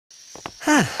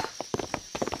Huh.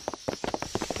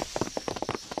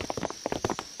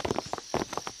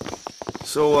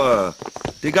 So,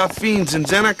 they got fiends in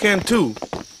Xanarkand too?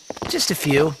 Just a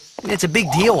few. It's a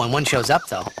big deal when one shows up,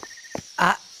 though.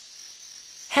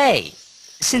 Hey,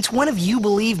 since when have you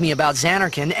believed me about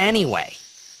Xanarkand anyway?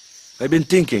 I've been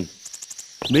thinking.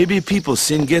 Maybe people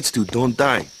sin gets to don't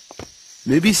die.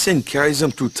 Maybe sin carries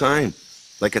them through time,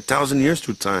 like 1,000 years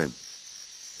through time.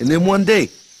 And then one day,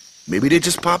 maybe they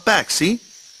just pop back, see?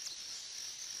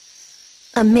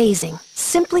 Amazing.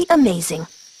 Simply amazing.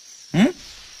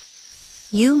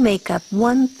 You make up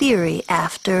one theory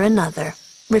after another,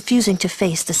 refusing to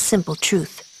face the simple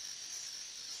truth.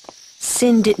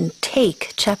 Sin didn't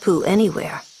take Chappu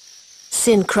anywhere.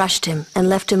 Sin crushed him and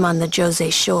left him on the Jose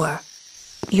shore.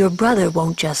 Your brother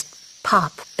won't just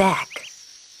pop back.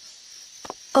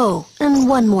 Oh, and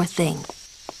one more thing.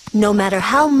 No matter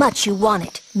how much you want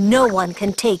it, no one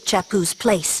can take Chappu's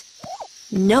place.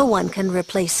 No one can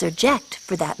replace Sir Jecht,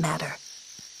 for that matter.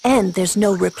 And there's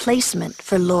no replacement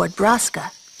for Lord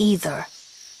Braska, either.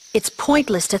 It's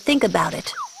pointless to think about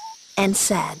it. And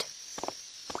sad.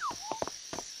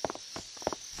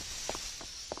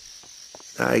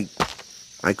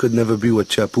 I could never be what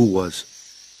Chappu was.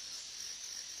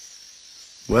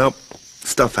 Well,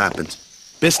 stuff happens.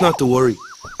 Best not to worry.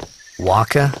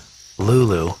 Waka,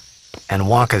 Lulu, and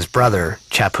Waka's brother,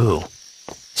 Chappu.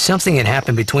 Something had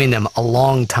happened between them a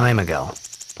long time ago.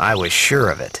 I was sure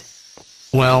of it.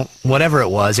 Well, whatever it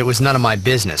was none of my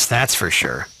business, that's for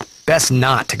sure. Best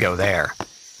not to go there.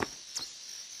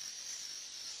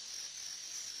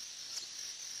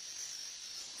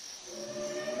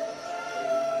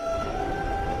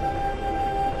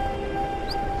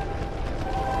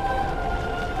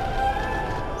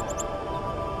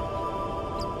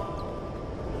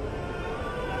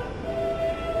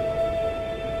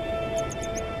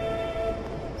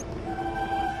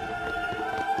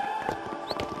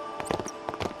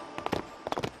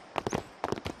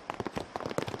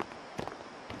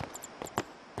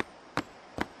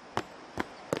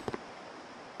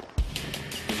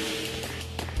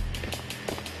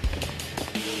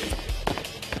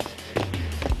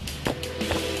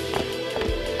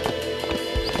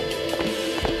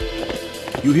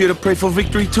 You here to pray for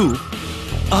victory too?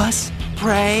 Us?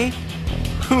 Pray?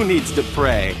 Who needs to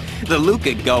pray? The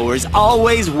Luca goers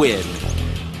always win.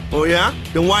 Oh yeah?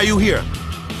 Then why you here?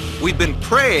 We've been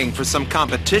praying for some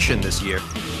competition this year.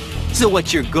 So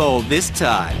what's your goal this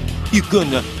time? You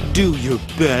gonna do your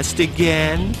best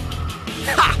again?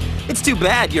 Ha! It's too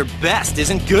bad your best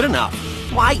isn't good enough.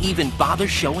 Why even bother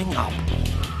showing up?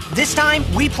 This time,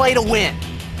 we play to win.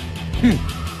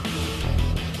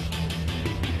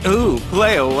 Ooh,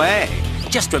 play away.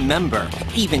 Just remember,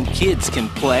 even kids can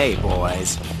play,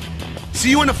 boys. See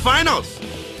you in the finals!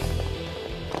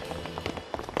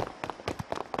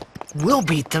 We'll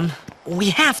beat them. We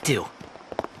have to.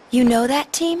 You know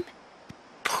that team?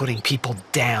 Putting people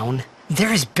down.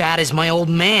 They're as bad as my old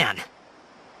man.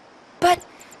 But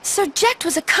Sir Jecht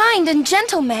was a kind and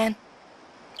gentle man.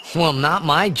 Well, not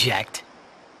my Jecht.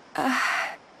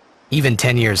 Even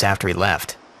 10 years after he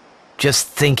left. Just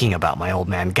thinking about my old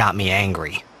man got me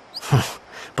angry.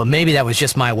 But maybe that was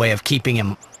just my way of keeping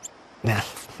him...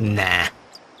 Nah.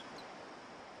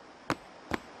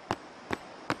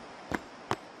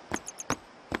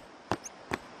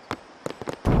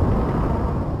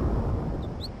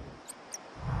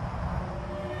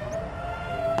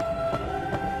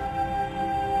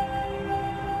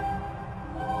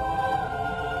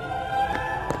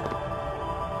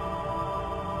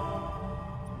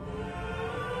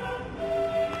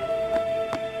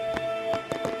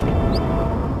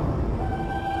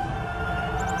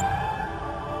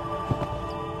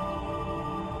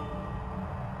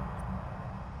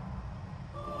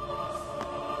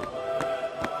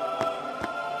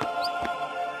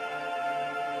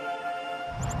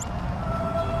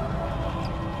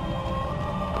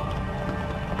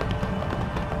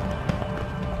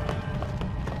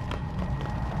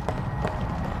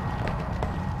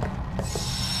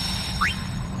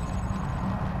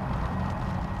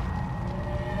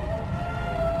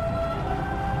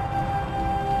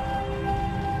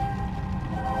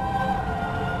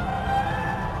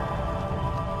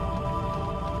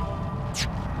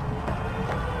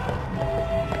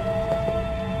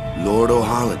 Lord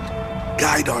O'Holland,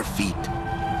 guide our feet.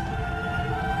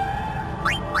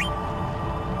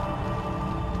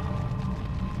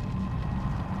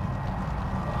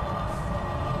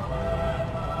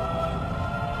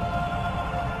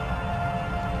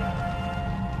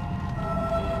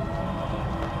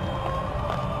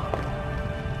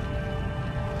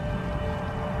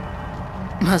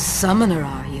 A summoner,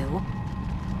 are you?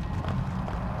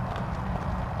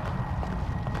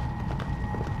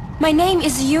 My name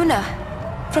is Yuna,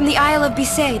 from the Isle of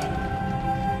Besaid.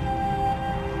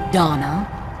 Donna?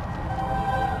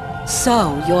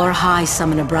 So, you're High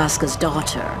Summoner Braska's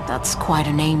daughter. That's quite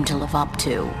a name to live up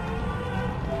to.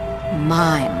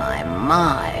 My.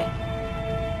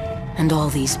 And all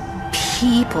these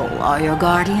people are your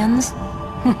guardians?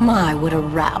 My, what a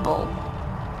rabble.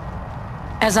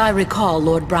 As I recall,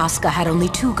 Lord Braska had only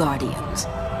 2 guardians.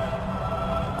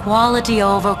 Quality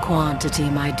over quantity,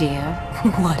 my dear.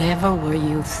 Whatever were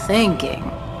you thinking?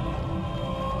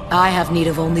 I have need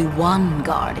of only 1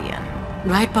 guardian.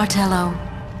 Right, Bartello?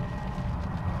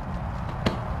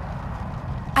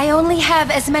 I only have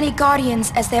as many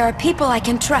guardians as there are people I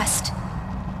can trust.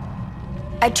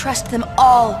 I trust them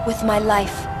all with my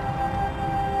life.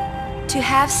 To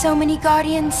have so many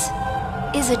guardians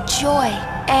is a joy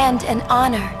and an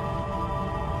honor.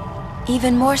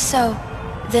 Even more so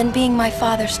than being my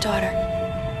father's daughter.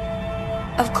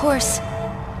 Of course,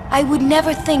 I would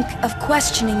never think of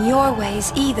questioning your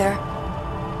ways either.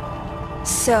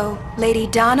 So, Lady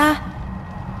Donna,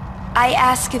 I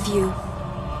ask of you,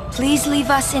 please leave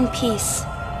us in peace.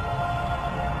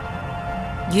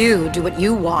 You do what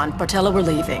you want, Bartello, we're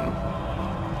leaving.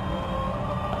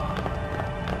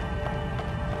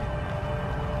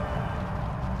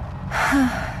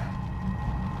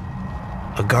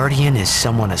 A guardian is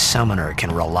someone a summoner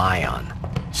can rely on.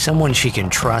 Someone she can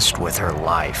trust with her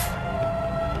life.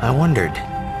 I wondered,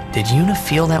 did Yuna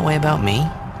feel that way about me?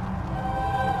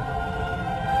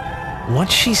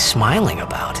 What's she smiling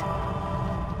about?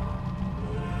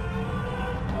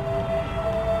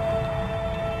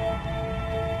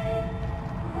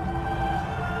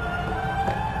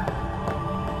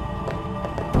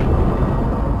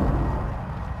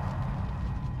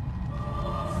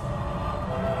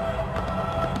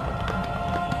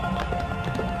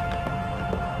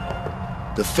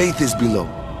 The faith is below.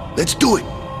 Let's do it!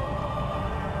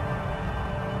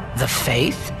 The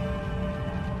faith?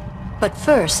 But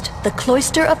first, the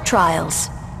Cloister of Trials.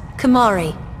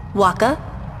 Kamari, Waka,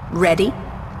 ready?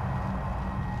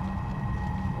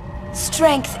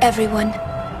 Strength, everyone.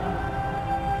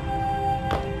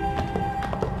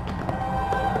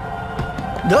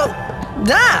 No!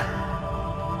 Ah!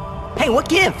 Hey, what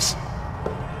gives?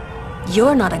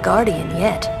 You're not a guardian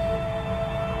yet.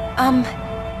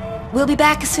 We'll be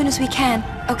back as soon as we can,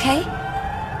 okay?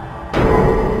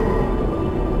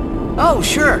 Oh,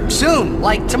 sure, soon.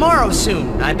 Like tomorrow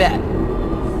soon, I bet.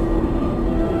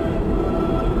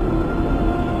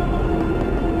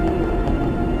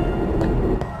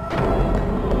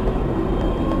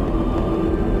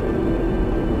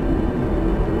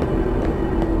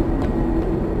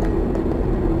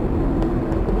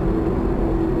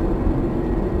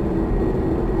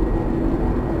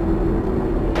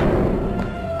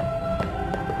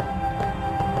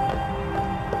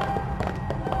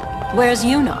 Where's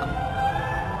Yuna?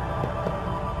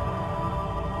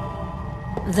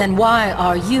 Then why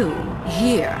are you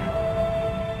here?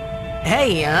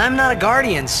 Hey, I'm not a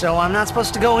guardian, so I'm not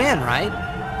supposed to go in, right?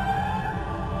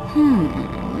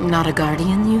 Not a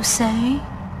guardian, you say?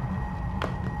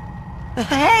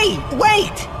 Hey,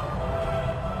 wait!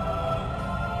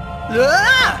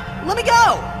 Ah! Let me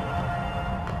go!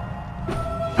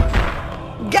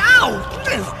 Go!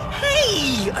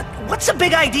 Hey! What's the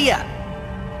big idea?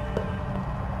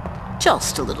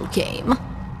 Just a little game.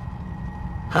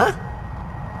 Huh?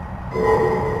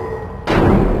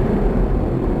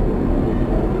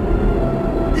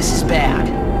 This is bad.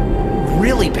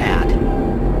 Really bad.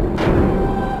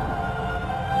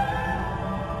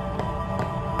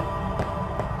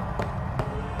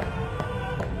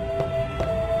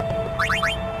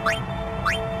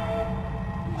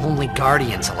 Only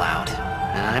guardians allowed.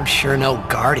 And I'm sure no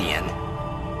guardian.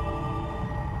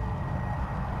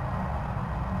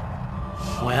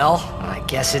 Well, I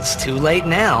guess it's too late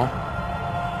now.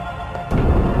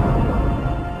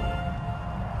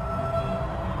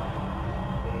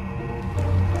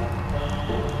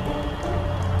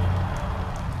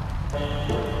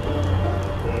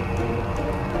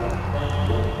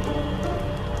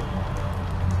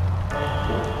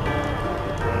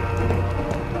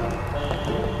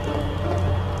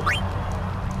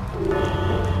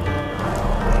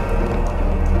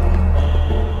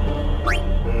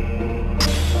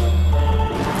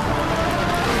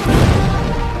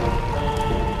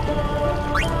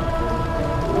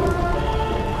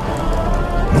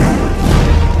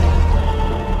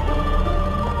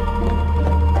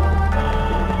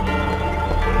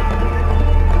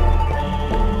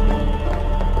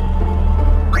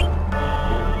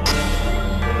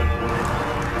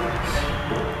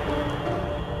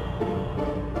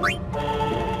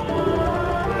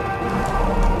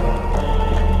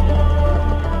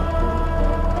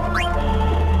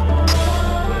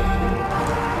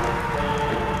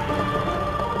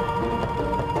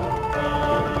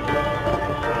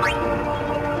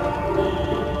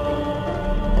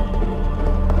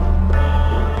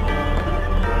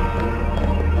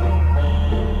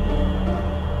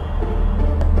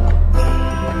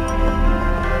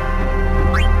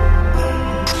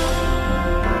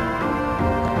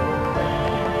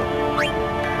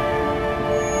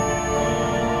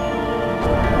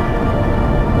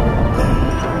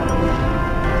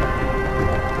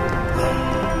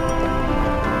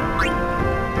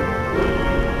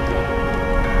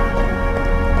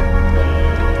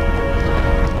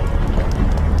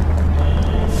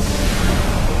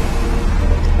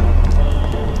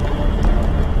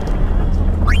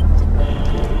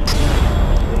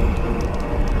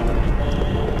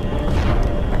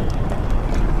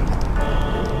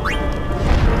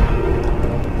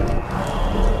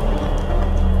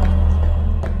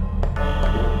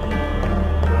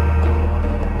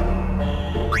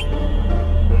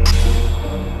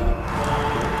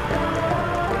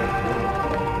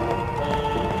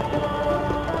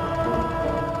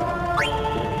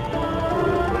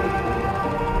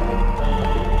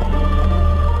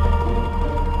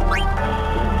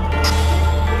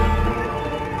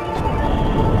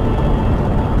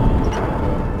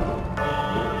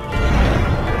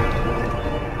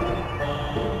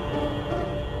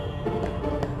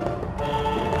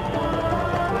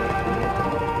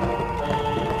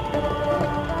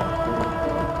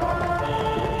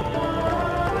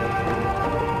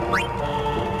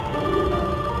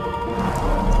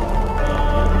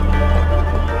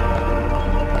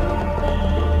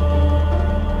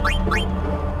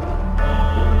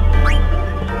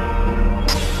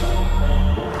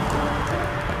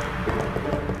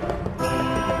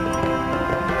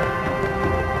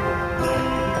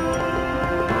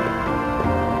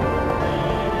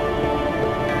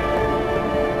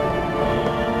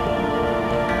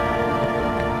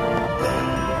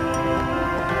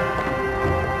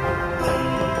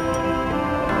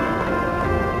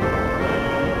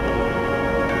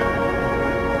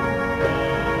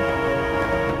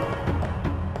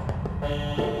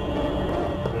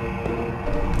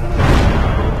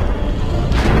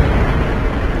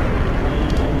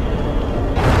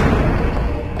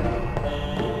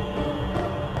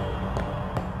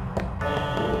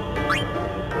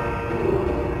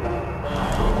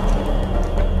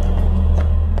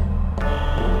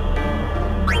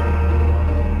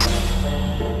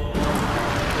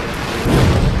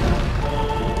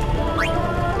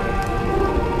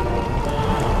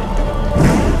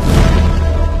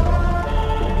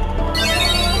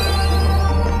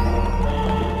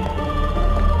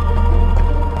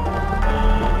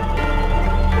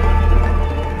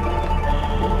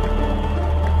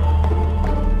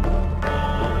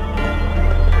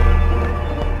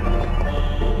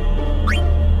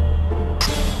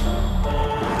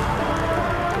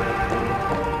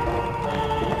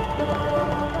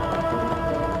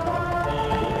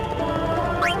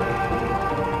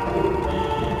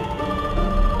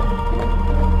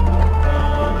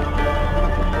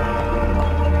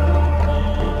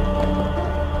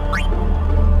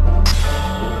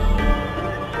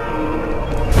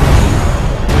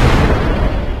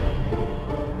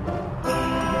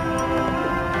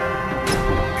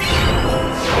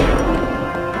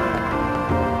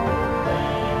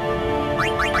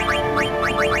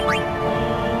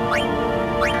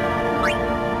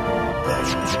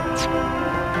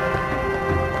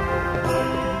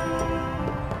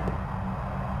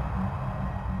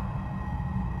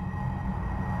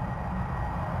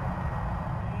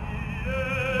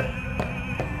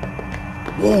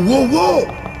 Whoa, whoa, whoa!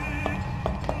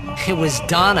 It was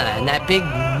Donna and that big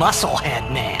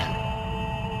musclehead man.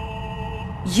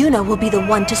 Yuna will be the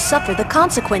one to suffer the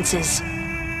consequences.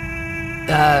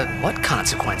 What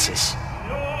consequences?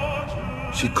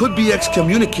 She could be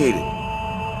excommunicated.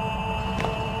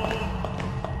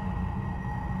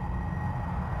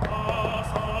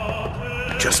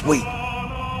 Just wait.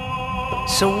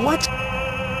 So what?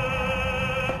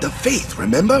 The faith,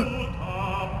 remember?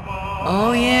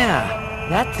 Oh yeah,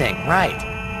 that thing, right.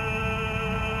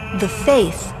 The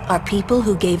Faith are people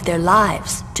who gave their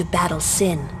lives to battle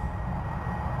sin.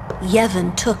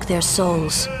 Yevon took their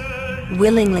souls,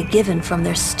 willingly given from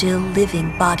their still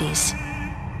living bodies.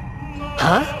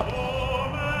 Huh?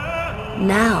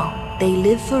 Now they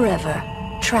live forever,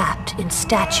 trapped in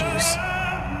statues.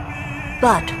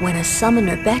 But when a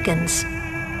summoner beckons,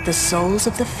 the souls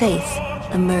of the Faith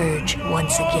emerge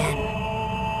once again.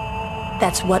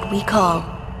 That's what we call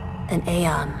an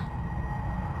Aeon.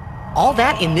 All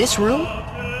that in this room?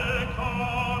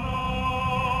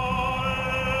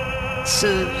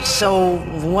 So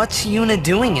what's Yuna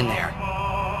doing in there?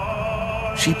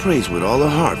 She prays with all her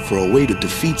heart for a way to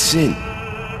defeat sin.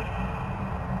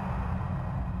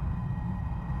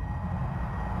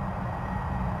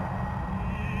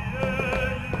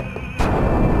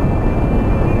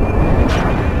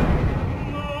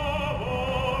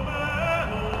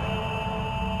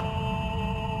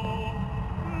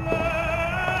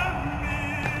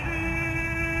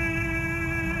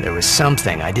 There was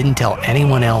something I didn't tell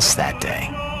anyone else that day.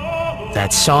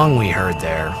 That song we heard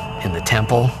there, in the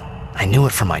temple, I knew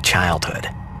it from my childhood.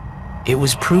 It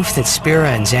was proof that Spira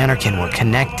and Xanarkin were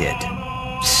connected.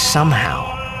 Somehow.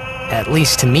 At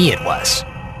least to me it was.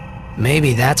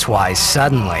 Maybe that's why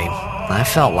suddenly, I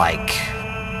felt like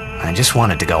I just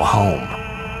wanted to go home.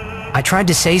 I tried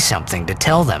to say something to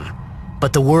tell them,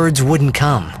 but the words wouldn't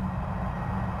come.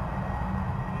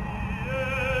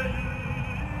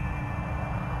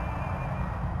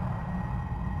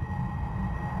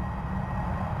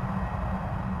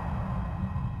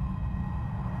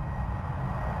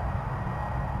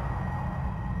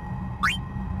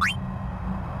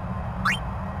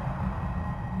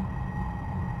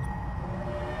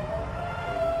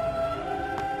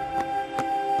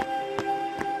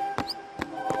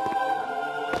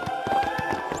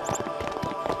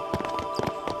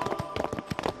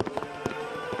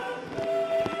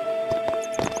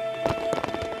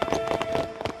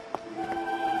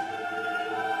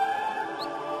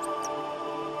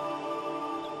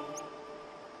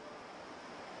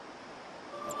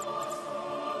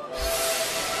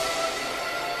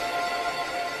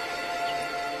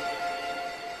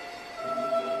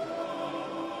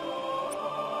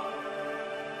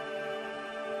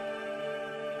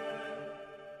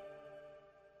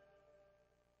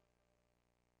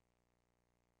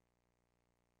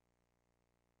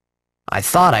 I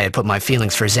thought I had put my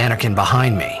feelings for Xanarkin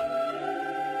behind me.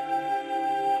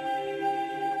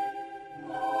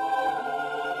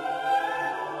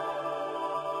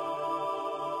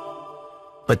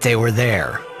 But they were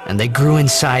there, and they grew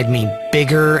inside me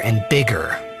bigger and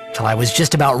bigger, till I was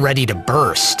just about ready to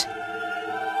burst.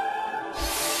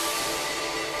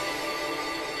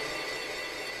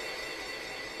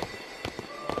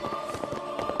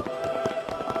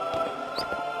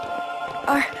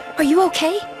 Are you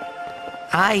okay?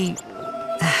 I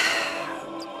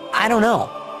don't know.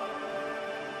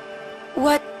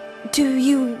 What do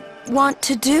you want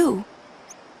to do?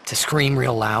 To scream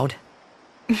real loud?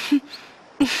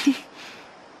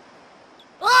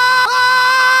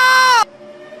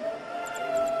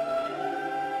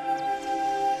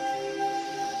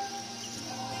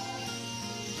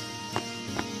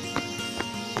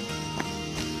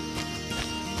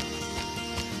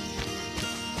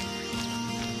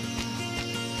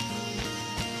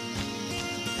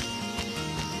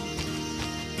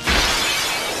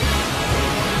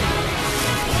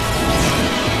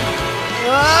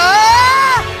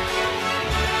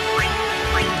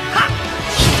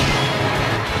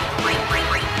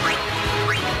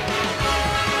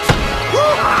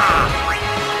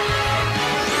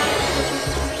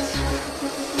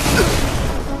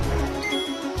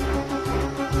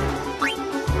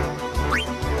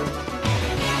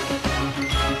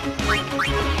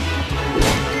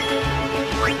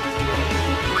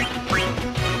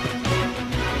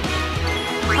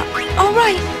 All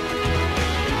right.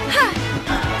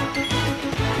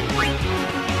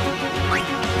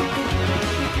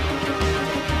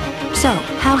 So,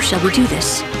 how shall we do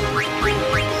this?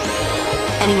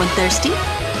 Anyone thirsty?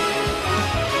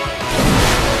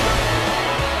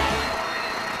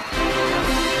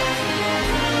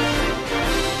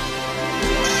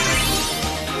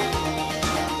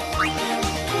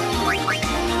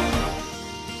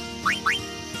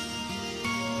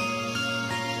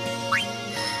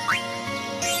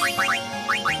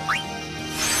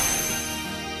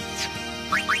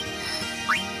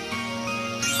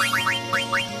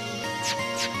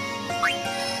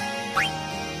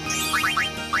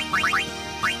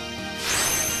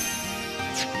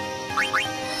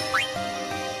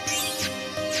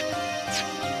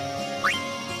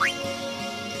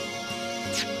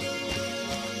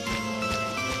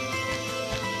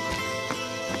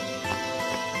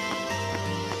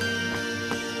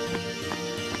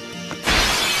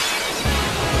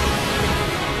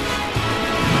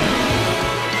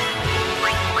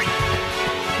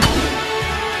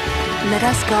 Let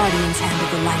us Guardians handle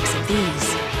the likes of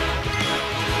these.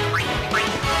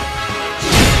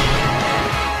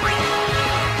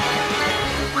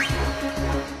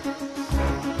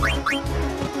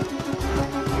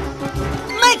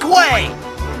 Make way!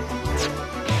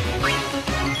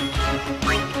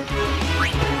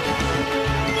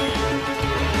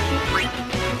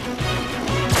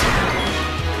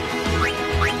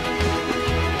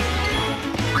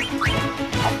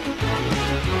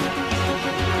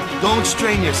 Don't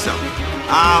strain yourself.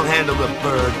 I'll handle the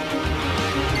bird.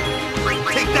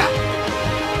 Take that!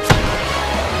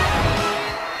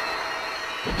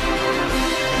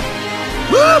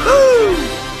 Woohoo!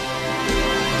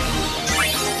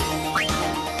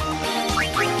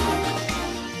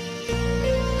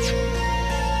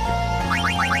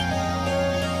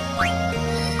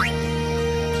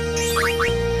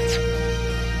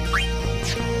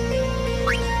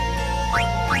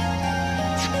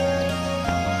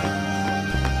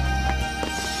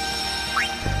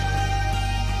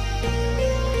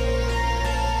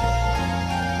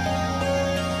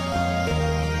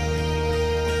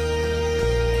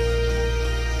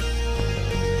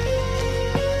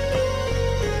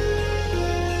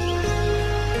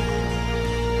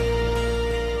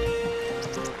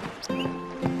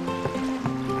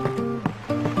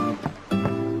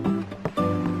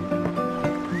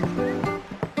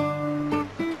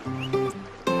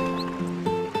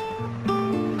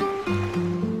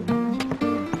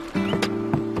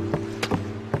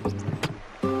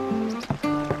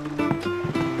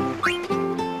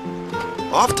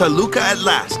 Off to Luca at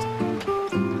last.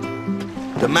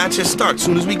 The matches start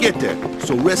soon as we get there,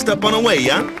 so rest up on the way,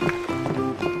 yeah?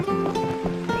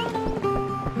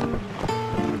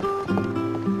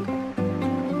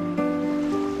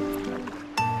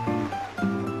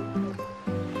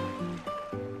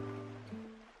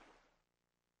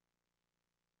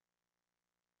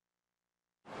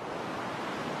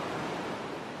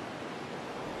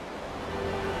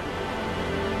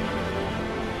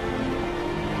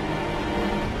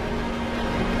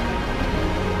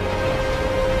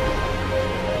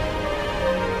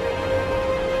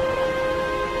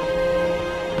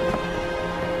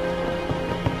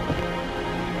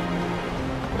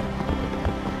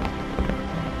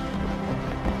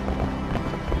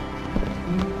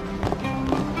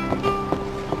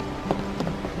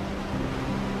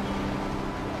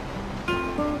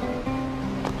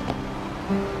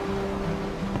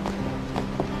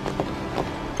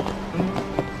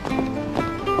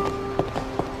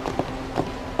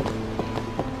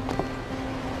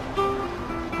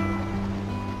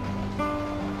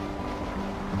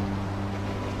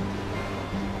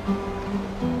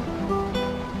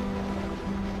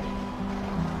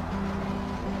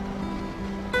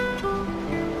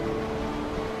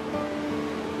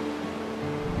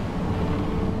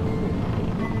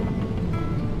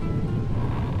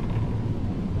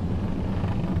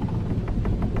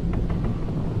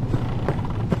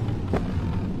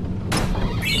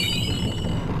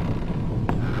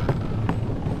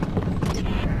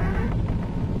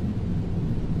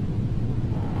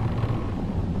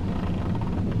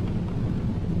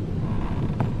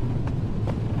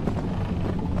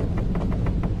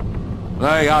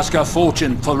 They ask a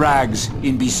fortune for rags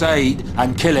in Besaid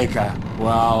and Kilika.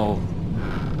 Well,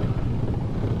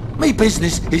 me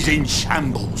business is in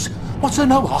shambles. What's an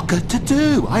Oaka to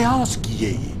do, I ask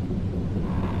ye?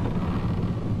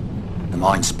 Am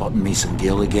I spotting me some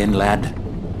gill again, lad?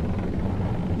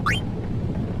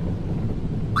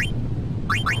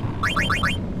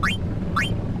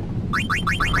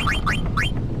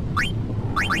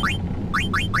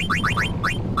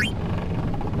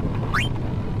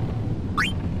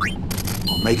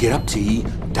 Make it up to ye,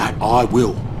 that I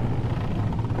will.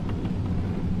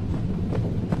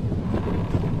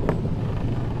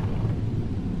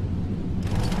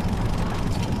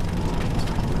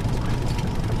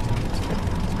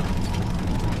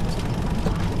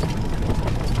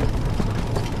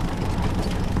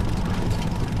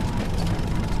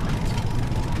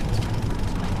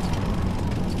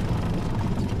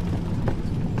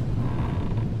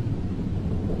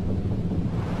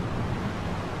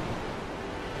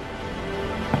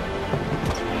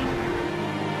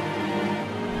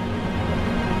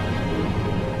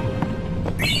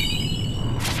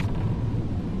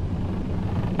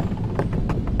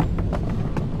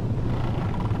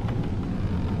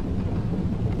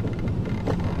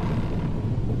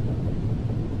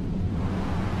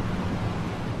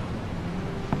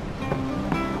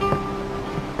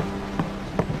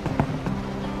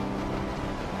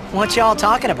 What y'all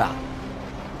talking about?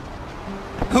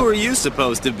 Who are you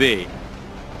supposed to be?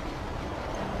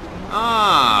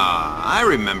 Ah, I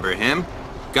remember him.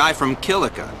 Guy from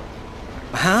Kilika.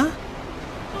 Huh?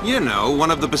 You know,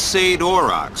 one of the Besaid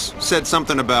Aurochs. Said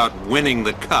something about winning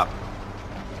the cup.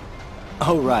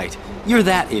 Oh, right. You're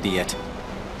that idiot.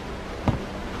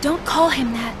 Don't call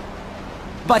him that.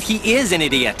 But he is an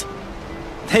idiot.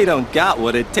 They don't got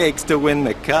what it takes to win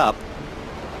the cup.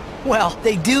 Well,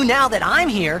 they do now that I'm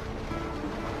here.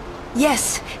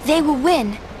 Yes, they will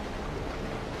win.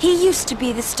 He used to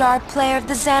be the star player of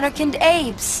the Xanarkand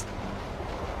Abes.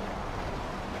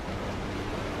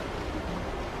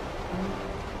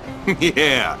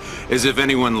 Yeah, as if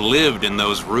anyone lived in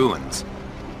those ruins.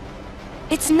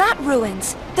 It's not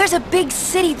ruins. There's a big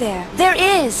city there. There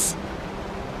is.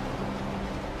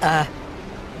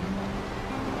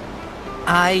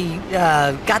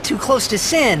 I got too close to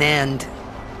Sin and...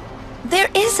 There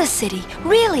is a city,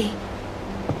 really.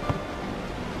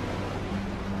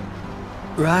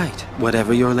 Right.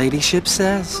 Whatever your ladyship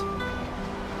says.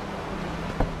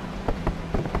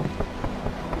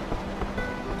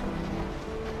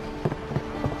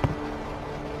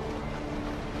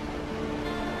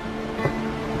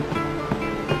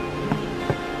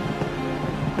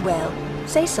 Well,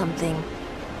 say something.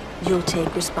 You'll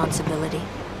take responsibility.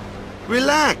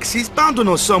 Relax, he's bound to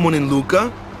know someone in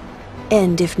Luca.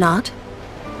 And if not,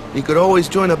 He could always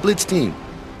join a blitz team.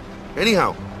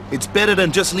 Anyhow, it's better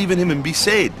than just leaving him in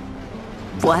Besaid.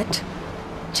 what?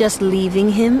 Just leaving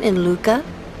him in Luca?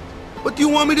 What do you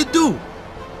want me to do?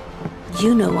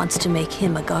 Yuna wants to make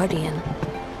him a guardian.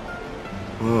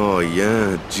 Oh,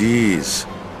 yeah, jeez.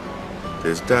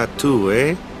 There's that too,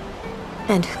 eh?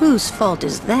 And whose fault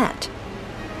is that?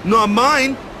 Not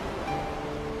mine!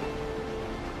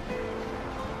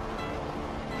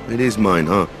 It is mine,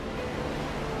 huh?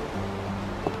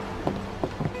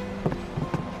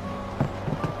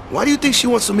 Why do you think she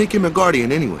wants to make him a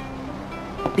guardian anyway?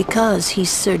 Because he's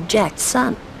Sir Jecht's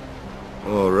son.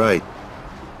 All right.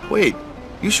 Wait,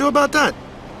 you sure about that?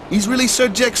 He's really Sir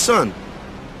Jecht's son.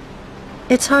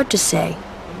 It's hard to say,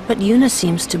 but Yuna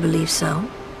seems to believe so.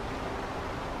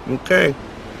 Okay.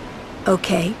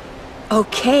 Okay.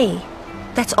 Okay.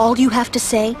 That's all you have to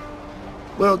say?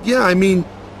 Well, yeah, I mean,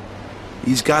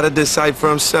 he's gotta decide for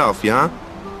himself, yeah?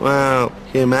 Well,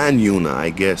 him and Yuna, I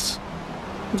guess.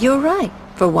 You're right,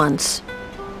 for once.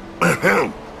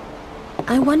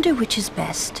 I wonder which is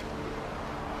best.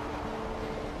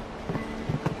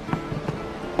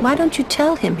 Why don't you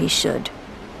tell him he should?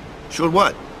 Should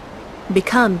what?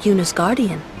 Become Yuna's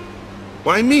guardian.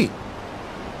 Why me?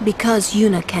 Because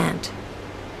Yuna can't.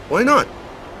 Why not?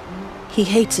 He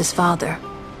hates his father.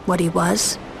 What he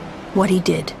was, what he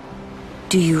did.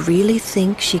 Do you really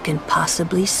think she can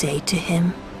possibly say to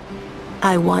him,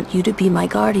 I want you to be my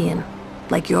guardian,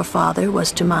 like your father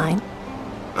was to mine?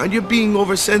 And you're being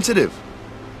oversensitive.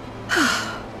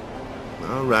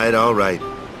 All right.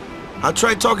 I'll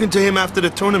try talking to him after the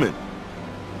tournament.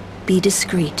 Be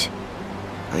discreet.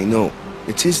 I know.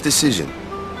 It's his decision.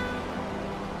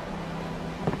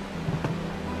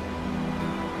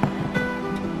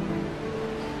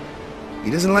 He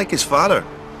doesn't like his father.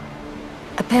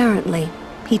 Apparently,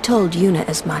 he told Yuna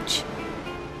as much.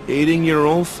 Hating your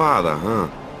own father, huh?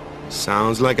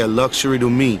 Sounds like a luxury to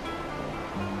me.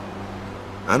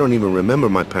 I don't even remember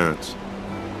my parents.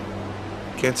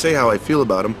 Can't say how I feel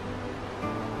about them.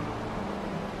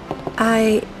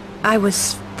 I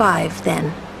was 5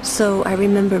 then, so I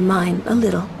remember mine a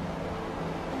little.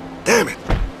 Damn it!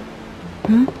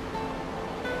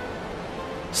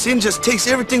 Sin just takes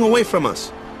everything away from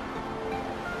us.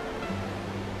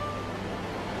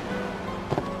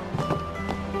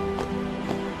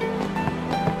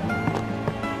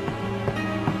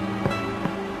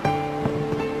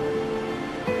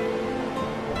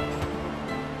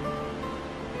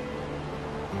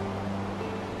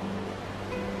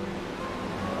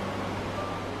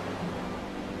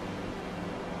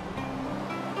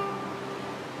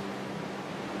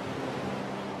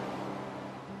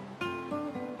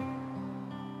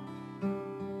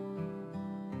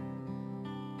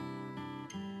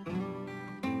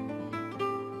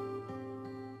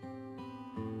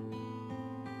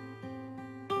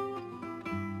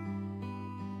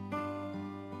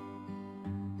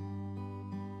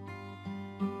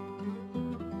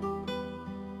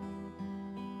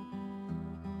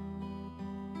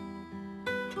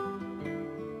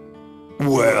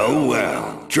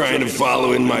 Well, trying to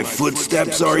follow in my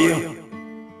footsteps, are you?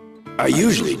 I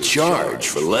usually charge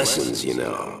for lessons, you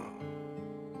know.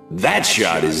 That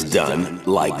shot is done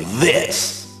like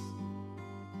this.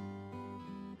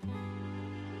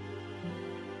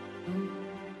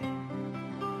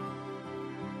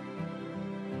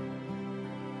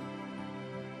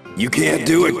 You can't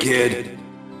do it, kid.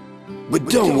 But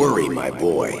don't worry, my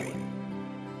boy.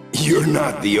 You're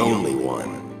not the only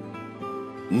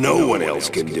one. No one else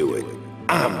can do it.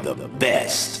 I'm the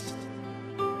best.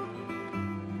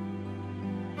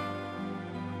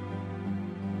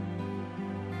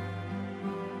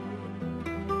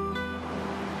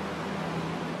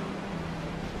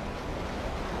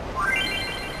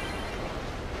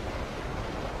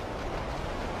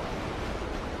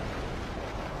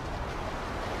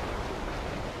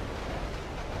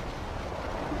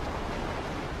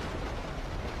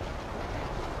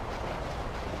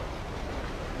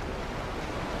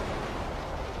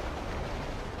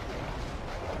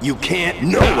 You can't.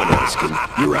 No one else can.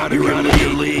 You're out of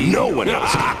your league. No one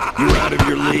else can. You're out of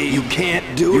your league. You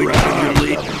can't do it. You're out of your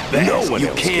league. No one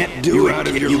else can't do it. Out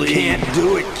of your league. You can't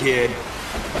do it, kid.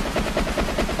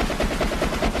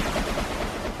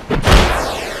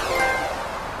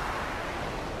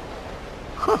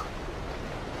 Huh.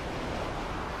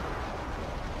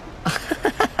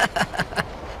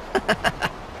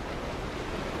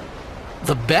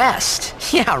 The best?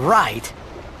 Yeah, right.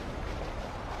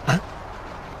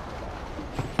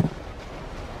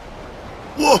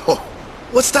 Whoa!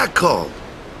 What's that called?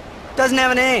 Doesn't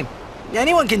have a name.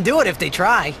 Anyone can do it if they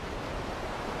try.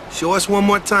 Show us one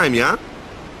more time, yeah?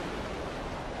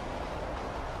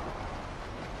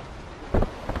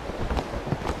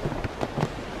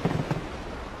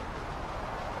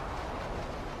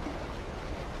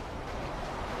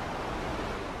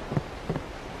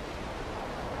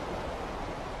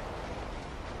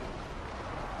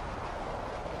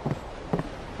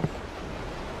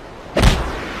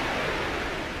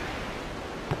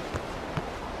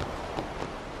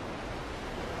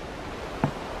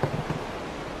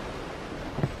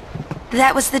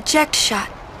 That was the Jecht shot,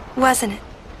 wasn't it?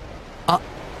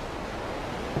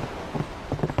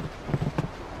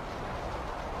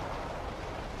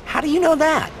 How do you know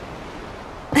that?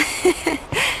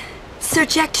 Sir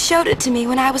Jecht showed it to me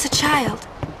when I was a child.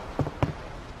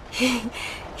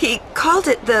 He called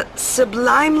it the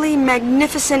Sublimely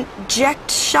Magnificent Jecht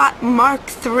Shot Mark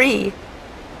III.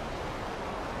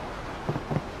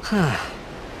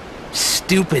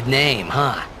 Stupid name,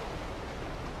 huh?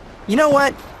 You know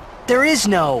what? There is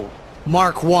no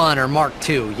Mark I or Mark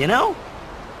II, you know?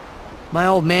 My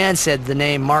old man said the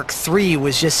name Mark III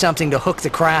was just something to hook the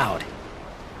crowd.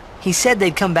 He said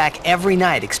they'd come back every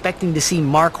night expecting to see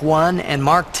Mark I and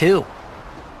Mark II.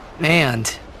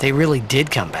 And they really did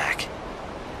come back.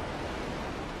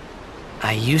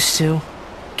 I used to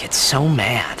get so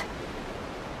mad.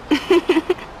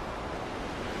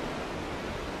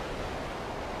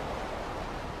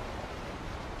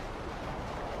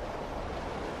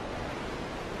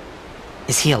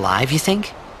 Is he alive, you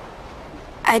think?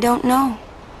 I don't know.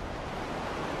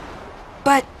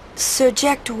 But Sir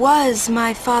Jecht was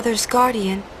my father's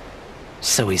guardian.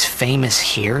 So he's famous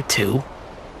here, too?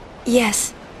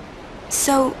 Yes.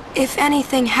 So, if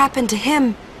anything happened to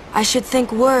him, I should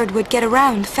think word would get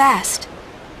around fast.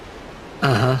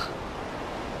 Uh-huh.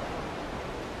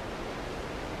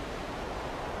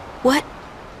 What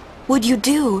would you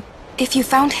do if you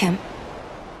found him?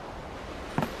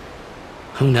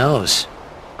 Who knows?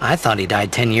 I thought he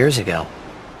died 10 years ago.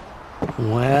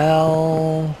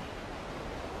 Well...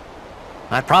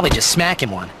 I'd probably just smack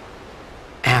him one.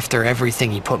 After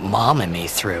everything he put Mom and me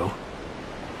through.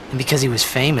 And because he was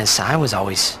famous, I was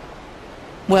always...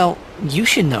 Well, you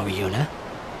should know, Yuna.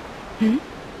 Hmm?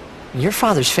 Your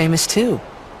father's famous too.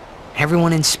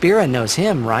 Everyone in Spira knows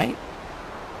him, right?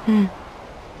 Hmm.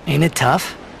 Ain't it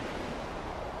tough?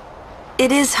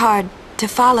 It is hard to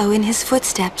follow in his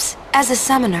footsteps as a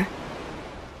summoner.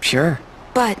 Sure.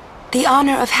 But the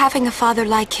honor of having a father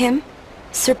like him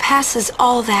surpasses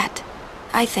all that,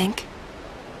 I think.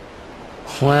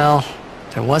 Well,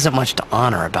 there wasn't much to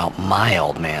honor about my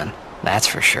old man, that's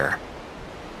for sure.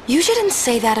 You shouldn't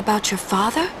say that about your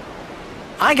father.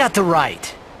 I got the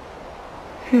right.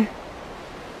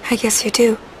 I guess you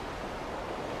do.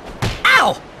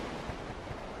 Ow!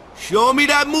 Show me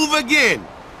that move again!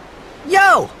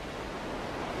 Yo!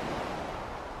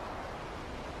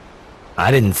 I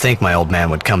didn't think my old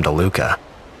man would come to Luca.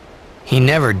 He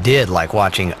never did like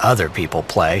watching other people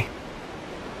play.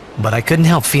 But I couldn't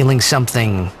help feeling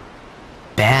something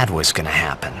bad was gonna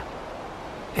happen.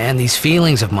 And these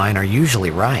feelings of mine are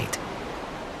usually right.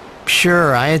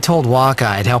 Sure, I had told Waka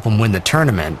I'd help him win the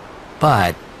tournament,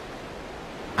 but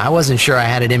I wasn't sure I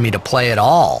had it in me to play at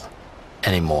all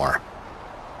anymore.